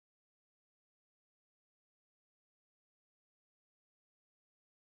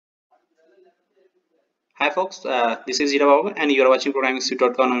Hi folks, this is Jira Babu and you are watching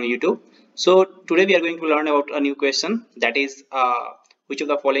programmingsuite.com on YouTube. So today we are going to learn about a new question, that is which of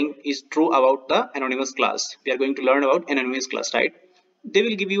the following is true about the anonymous class. We are going to learn about anonymous class, right? They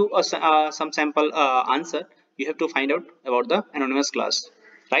will give you some sample answer. You have to find out about the anonymous class,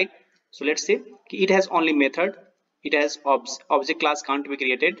 right? So let's say it has only method, it has object class can't be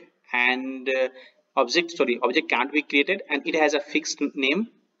created, and object can't be created, and it has a fixed name,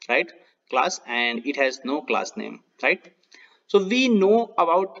 right? Class, and it has no class name, right? So we know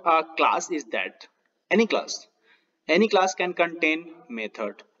about a class is that any class can contain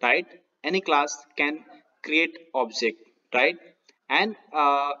method, right? Any class can create object, right? And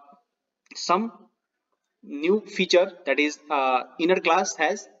some new feature, that is inner class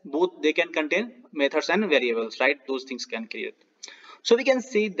has both, they can contain methods and variables, right? Those things can create. So we can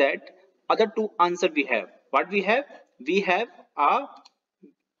say that other two answer we have, what we have a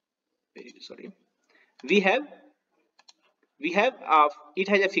sorry we have it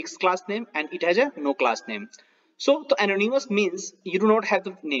has a fixed class name and it has a no class name. So the anonymous means you do not have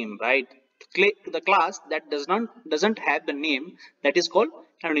the name, right? The class that doesn't have the name, that is called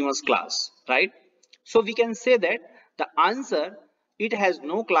anonymous class, right? So we can say that the answer, it has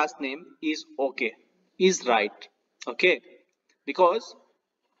no class name, is okay, is right. Okay, because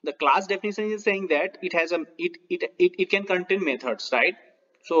the class definition is saying that it has it can contain methods, right?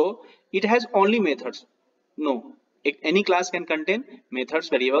 So it has only methods. No, any class can contain methods,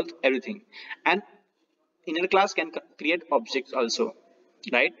 variables, everything. And inner class can create objects also,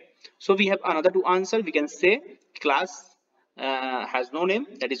 right? So we have another to answer. We can say class has no name,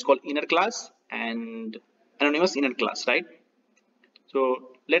 that is called inner class, and anonymous inner class, right?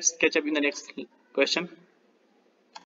 So let's catch up in the next question.